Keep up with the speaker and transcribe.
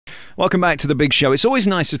Welcome back to The Big Show. It's always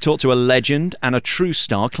nice to talk to a legend and a true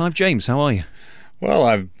star. Clive James, how are you? Well,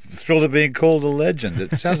 I'm thrilled at being called a legend.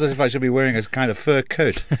 It sounds as if I should be wearing a kind of fur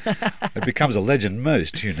coat. It becomes a legend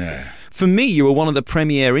most, you know. For me, you were one of the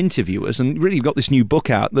premier interviewers, and really you've got this new book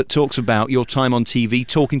out that talks about your time on TV,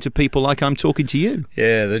 talking to people like I'm talking to you.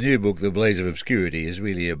 Yeah, the new book, The Blaze of Obscurity, is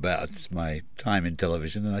really about my time in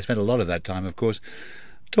television, and I spent a lot of that time, of course,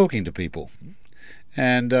 talking to people.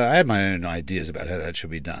 And I had my own ideas about how that should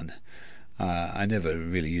be done. I never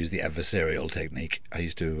really used the adversarial technique. I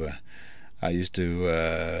used to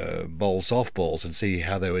bowl softballs and see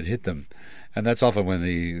how they would hit them, and that's often when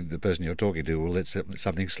the person you're talking to will let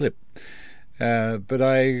something slip. But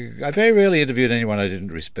I very rarely interviewed anyone I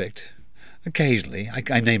didn't respect. Occasionally,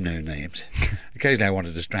 I name no names. Occasionally, I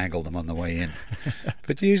wanted to strangle them on the way in,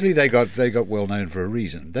 but usually they got well known for a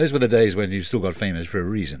reason. Those were the days when you still got famous for a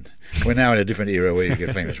reason. We're now in a different era where you get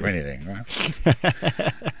famous for anything,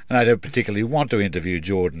 right? And I don't particularly want to interview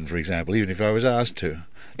Jordan, for example, even if I was asked to.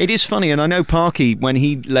 It is funny, and I know Parky, when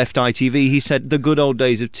he left ITV, he said the good old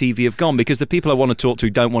days of TV have gone because the people I want to talk to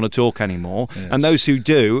don't want to talk anymore, yes. And those who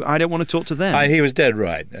do, I don't want to talk to them. He was dead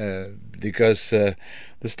right, because the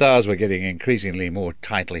stars were getting increasingly more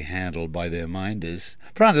tightly handled by their minders,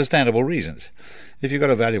 for understandable reasons. If you've got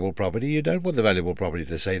a valuable property, you don't want the valuable property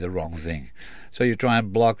to say the wrong thing, so you try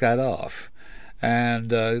and block that off. And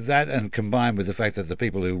that, and combined with the fact that the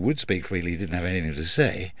people who would speak freely didn't have anything to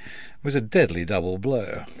say, was a deadly double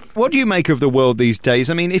blow. What do you make of the world these days?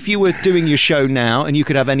 I mean, if you were doing your show now and you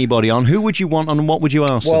could have anybody on, who would you want on and what would you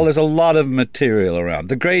ask them? Well, there's a lot of material around.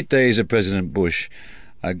 The great days of President Bush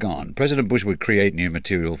are gone. President Bush would create new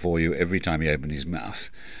material for you every time he opened his mouth.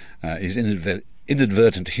 His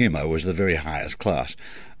inadvertent humour was the very highest class.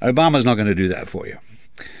 Obama's not going to do that for you.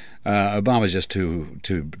 Obama's just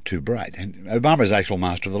too bright. And Obama is the actual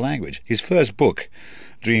master of the language. His first book,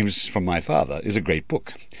 Dreams from My Father, is a great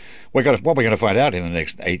book. What we're going to find out in the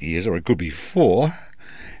next 8 years, or it could be 4,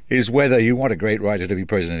 is whether you want a great writer to be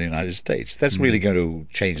president of the United States. That's really going to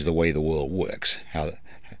change the way the world works,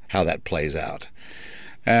 how that plays out.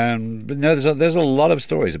 But no, there's a lot of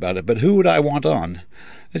stories about it. But who would I want on?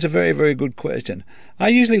 It's a very, very good question. I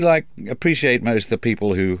usually appreciate most of the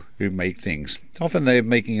people who make things. Often they're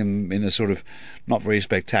making them in a sort of not very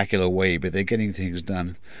spectacular way, but they're getting things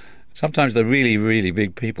done. Sometimes the really, really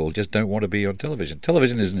big people just don't want to be on television.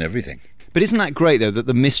 Television isn't everything. But isn't that great, though, that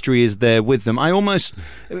the mystery is there with them? I almost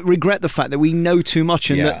regret the fact that we know too much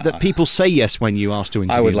and that people say yes when you ask to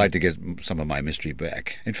interview I would them. like to get some of my mystery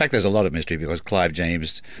back. In fact, there's a lot of mystery because Clive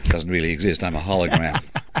James doesn't really exist. I'm a hologram.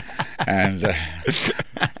 And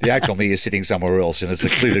the actual me is sitting somewhere else in a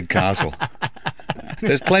secluded castle.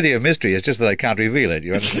 There's plenty of mystery. It's just that I can't reveal it.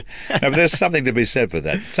 You understand? No, but there's something to be said for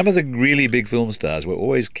that. Some of the really big film stars were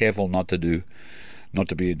always careful not to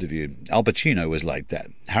be interviewed. Al Pacino was like that.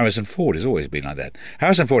 Harrison Ford has always been like that.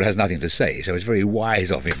 Harrison Ford has nothing to say, so it's very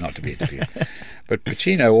wise of him not to be interviewed. But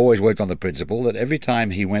Pacino always worked on the principle that every time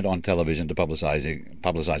he went on television to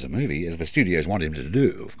publicize a movie, as the studios wanted him to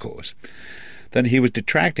do, of course, then he was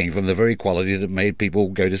detracting from the very quality that made people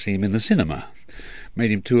go to see him in the cinema. Made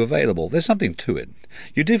him too available. There's something to it.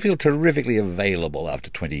 You do feel terrifically available after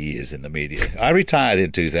 20 years in the media. I retired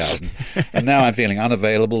in 2000, and now I'm feeling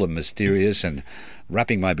unavailable and mysterious and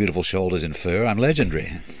wrapping my beautiful shoulders in fur. I'm legendary.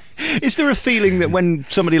 Is there a feeling that when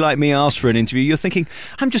somebody like me asks for an interview, you're thinking,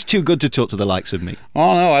 I'm just too good to talk to the likes of me?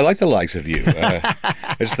 Oh, no, I like the likes of you.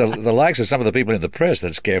 It's the likes of some of the people in the press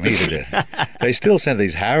that scare me to death. They still send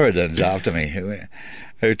these harridans after me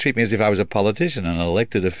who treat me as if I was a politician, an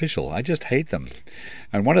elected official. I just hate them.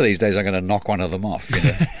 And one of these days I'm going to knock one of them off. You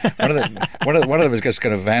know? one of them is just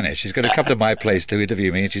going to vanish. She's going to come to my place to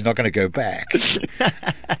interview me and she's not going to go back.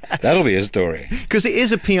 That'll be a story. Because it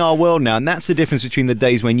is a PR world now, and that's the difference between the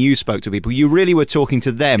days when you spoke to people. You really were talking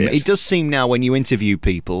to them. Yes. It does seem now when you interview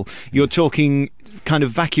people, you're talking kind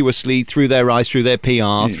of vacuously through their eyes, through their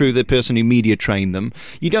PR, through the person who media trained them.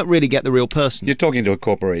 You don't really get the real person. You're talking to a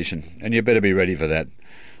corporation, and you better be ready for that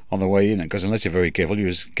on the way in, because unless you're very careful, you're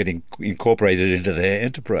just getting incorporated into their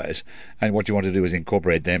enterprise, and what you want to do is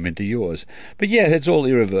incorporate them into yours. But yeah, it's all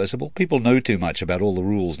irreversible. People know too much about all the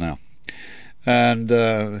rules now, and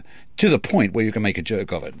to the point where you can make a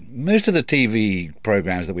joke of it. Most of the TV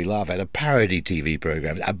programs that we laugh at are parody TV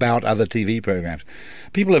programs about other TV programs.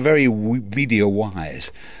 People are very media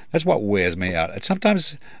wise. That's what wears me out. It's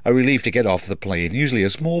sometimes a relief to get off the plane, usually a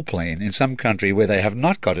small plane, in some country where they have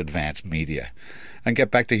not got advanced media, and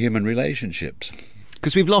get back to human relationships.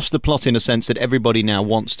 Because we've lost the plot in a sense that everybody now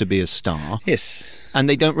wants to be a star. Yes. And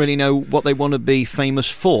they don't really know what they want to be famous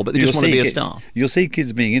for, but they just want to be a star. You'll see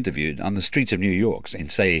kids being interviewed on the streets of New York in,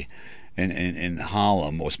 say, in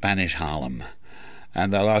Harlem, or Spanish Harlem,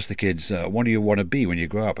 and they'll ask the kids, what do you want to be when you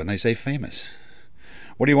grow up? And they say famous.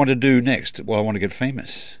 What do you want to do next? Well, I want to get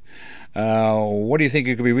famous. What do you think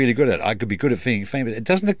you could be really good at? I could be good at being famous. It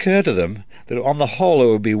doesn't occur to them that on the whole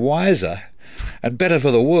it would be wiser and better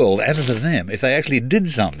for the world and for them if they actually did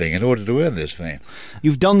something in order to earn this fame.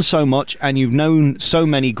 You've done so much and you've known so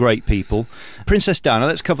many great people. Princess Diana,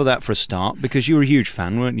 let's cover that for a start, because you were a huge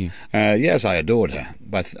fan, weren't you? Yes, I adored her,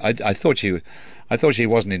 but I thought she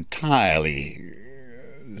wasn't entirely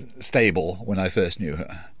stable when I first knew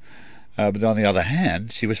her. But on the other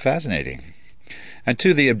hand, she was fascinating. And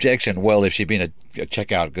to the objection, well, if she'd been a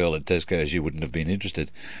checkout girl at Tesco's, you wouldn't have been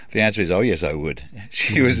interested. The answer is, oh yes, I would.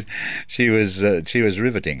 She was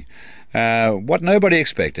riveting. What nobody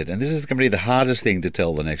expected, and this is going to be the hardest thing to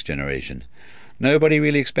tell the next generation. Nobody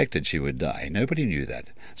really expected she would die. Nobody knew that.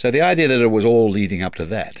 So the idea that it was all leading up to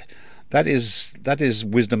that is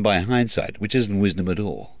wisdom by hindsight, which isn't wisdom at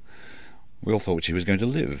all. We all thought she was going to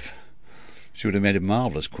live. She would have made a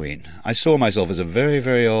marvellous queen. I saw myself as a very,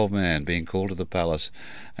 very old man being called to the palace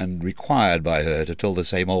and required by her to tell the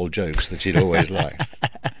same old jokes that she'd always liked.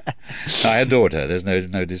 I adored her. There's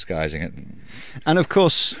no disguising it. And of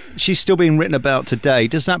course, she's still being written about today.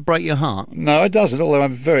 Does that break your heart? No, it doesn't, although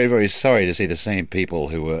I'm very, very sorry to see the same people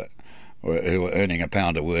who were earning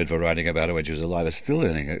 £1 a word for writing about her when she was alive are still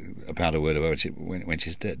earning £1 a word about her when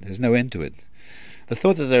she's dead. There's no end to it. The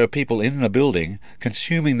thought that there are people in the building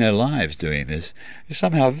consuming their lives doing this is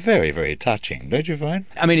somehow very, very touching, don't you find?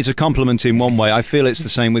 I mean, it's a compliment in one way. I feel it's the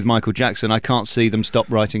same with Michael Jackson. I can't see them stop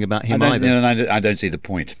writing about him either. I don't see the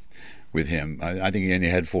point with him. I think he only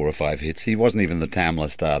had 4 or 5 hits. He wasn't even the Tamla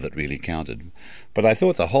star that really counted. But I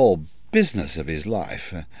thought the whole business of his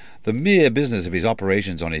life, the mere business of his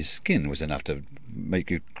operations on his skin, was enough to make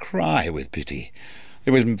you cry with pity.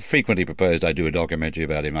 It was frequently proposed I do a documentary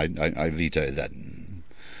about him. I vetoed that.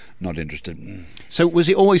 Not interested. So was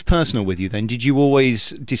it always personal with you then? Did you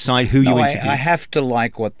always decide who you interviewed? I have to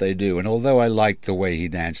like what they do. And although I liked the way he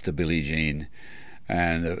danced to Billie Jean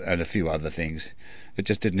and a few other things, it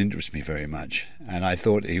just didn't interest me very much. And I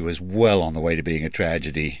thought he was well on the way to being a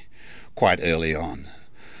tragedy quite early on.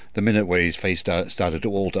 The minute where his face started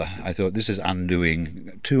to alter, I thought this is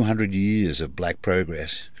undoing 200 years of black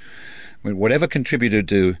progress. I mean, whatever contributed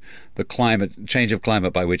to the change of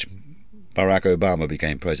climate by which Barack Obama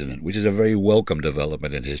became president, which is a very welcome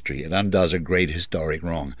development in history. It undoes a great historic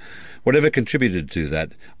wrong. Whatever contributed to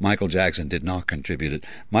that, Michael Jackson did not contribute it.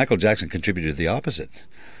 Michael Jackson contributed the opposite.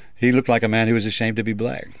 He looked like a man who was ashamed to be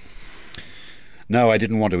black. No, I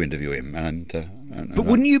didn't want to interview him. But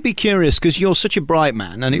wouldn't you be curious, because you're such a bright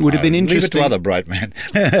man, and it would have been interesting... Leave it to other bright men.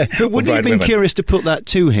 But wouldn't you have been curious to put that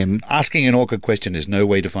to him? Asking an awkward question is no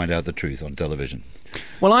way to find out the truth on television.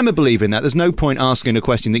 Well, I'm a believer in that. There's no point asking a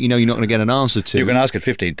question that you know you're not going to get an answer to. You can ask it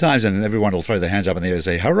 15 times and everyone will throw their hands up in the air and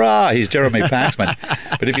say, hurrah, he's Jeremy Paxman.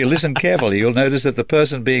 But if you listen carefully, you'll notice that the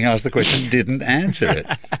person being asked the question didn't answer it.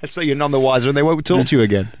 So you're none the wiser and they won't talk to you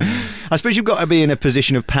again. I suppose you've got to be in a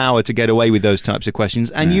position of power to get away with those types of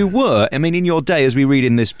questions. And you were. I mean, in your day, as we read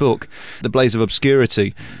in this book, The Blaze of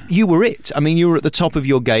Obscurity, you were it. I mean, you were at the top of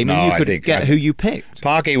your game and you could get who you picked.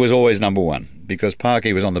 Parky was always number one because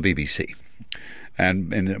Parky was on the BBC.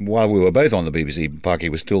 And while we were both on the BBC, Parky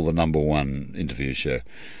was still the number one interview show.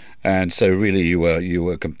 And so really you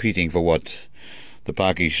were competing for what the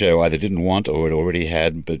Parky show either didn't want or it already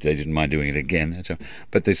had, but they didn't mind doing it again. So,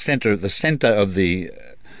 but the center of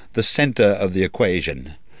the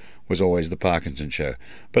equation was always the Parkinson show.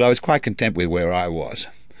 But I was quite content with where I was.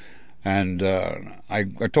 And I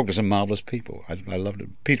talked to some marvellous people. I loved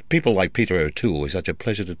it. People like Peter O'Toole was such a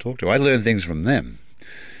pleasure to talk to. I learned things from them,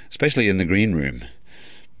 especially in the green room.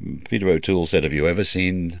 Peter O'Toole said, have you ever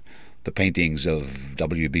seen the paintings of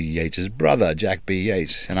W.B. Yeats's brother, Jack B.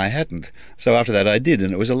 Yeats? And I hadn't. So after that I did,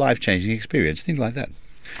 and it was a life-changing experience, things like that.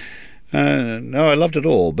 No, I loved it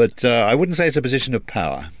all, but I wouldn't say it's a position of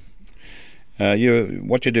power.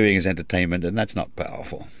 What you're doing is entertainment, and that's not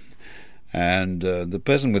powerful. And the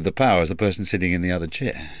person with the power is the person sitting in the other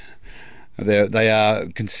chair. They are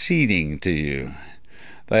conceding to you.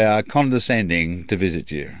 They are condescending to visit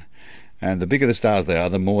you. And the bigger the stars they are,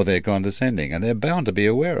 the more they're condescending. And they're bound to be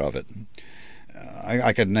aware of it.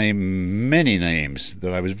 I could name many names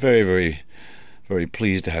that I was very, very, very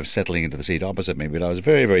pleased to have settling into the seat opposite me. But I was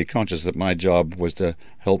very, very conscious that my job was to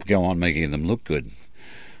help go on making them look good.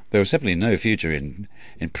 there was simply no future in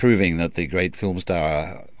proving that the great film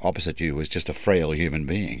star opposite you was just a frail human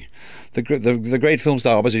being. The great film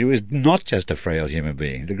star opposite you is not just a frail human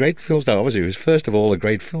being. The great film star opposite you is, first of all, a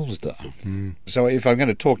great film star. So if I'm going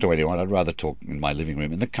to talk to anyone, I'd rather talk in my living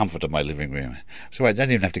room, in the comfort of my living room. So I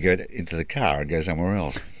don't even have to go into the car and go somewhere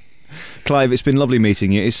else. Clive, it's been lovely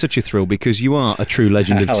meeting you. It's such a thrill because you are a true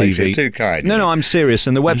legend of Alex, TV. you're too kind. No, I'm serious,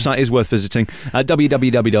 and the website is worth visiting at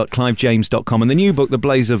www.clivejames.com. And the new book, The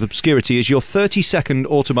Blaze of Obscurity, is your 32nd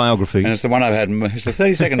autobiography. And it's the one I've had. It's the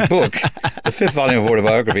 32nd book, the 5th volume of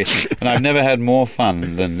autobiography, and I've never had more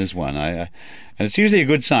fun than this one. And it's usually a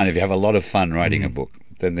good sign if you have a lot of fun writing a book.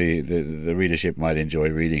 Then the readership might enjoy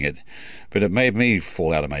reading it. But it made me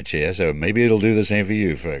fall out of my chair, so maybe it'll do the same for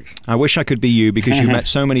you folks. I wish I could be you, because you met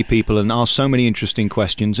so many people and asked so many interesting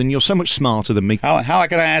questions, and you're so much smarter than me. How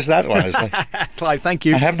can I answer that one? Clive, thank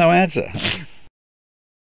you. I have no answer.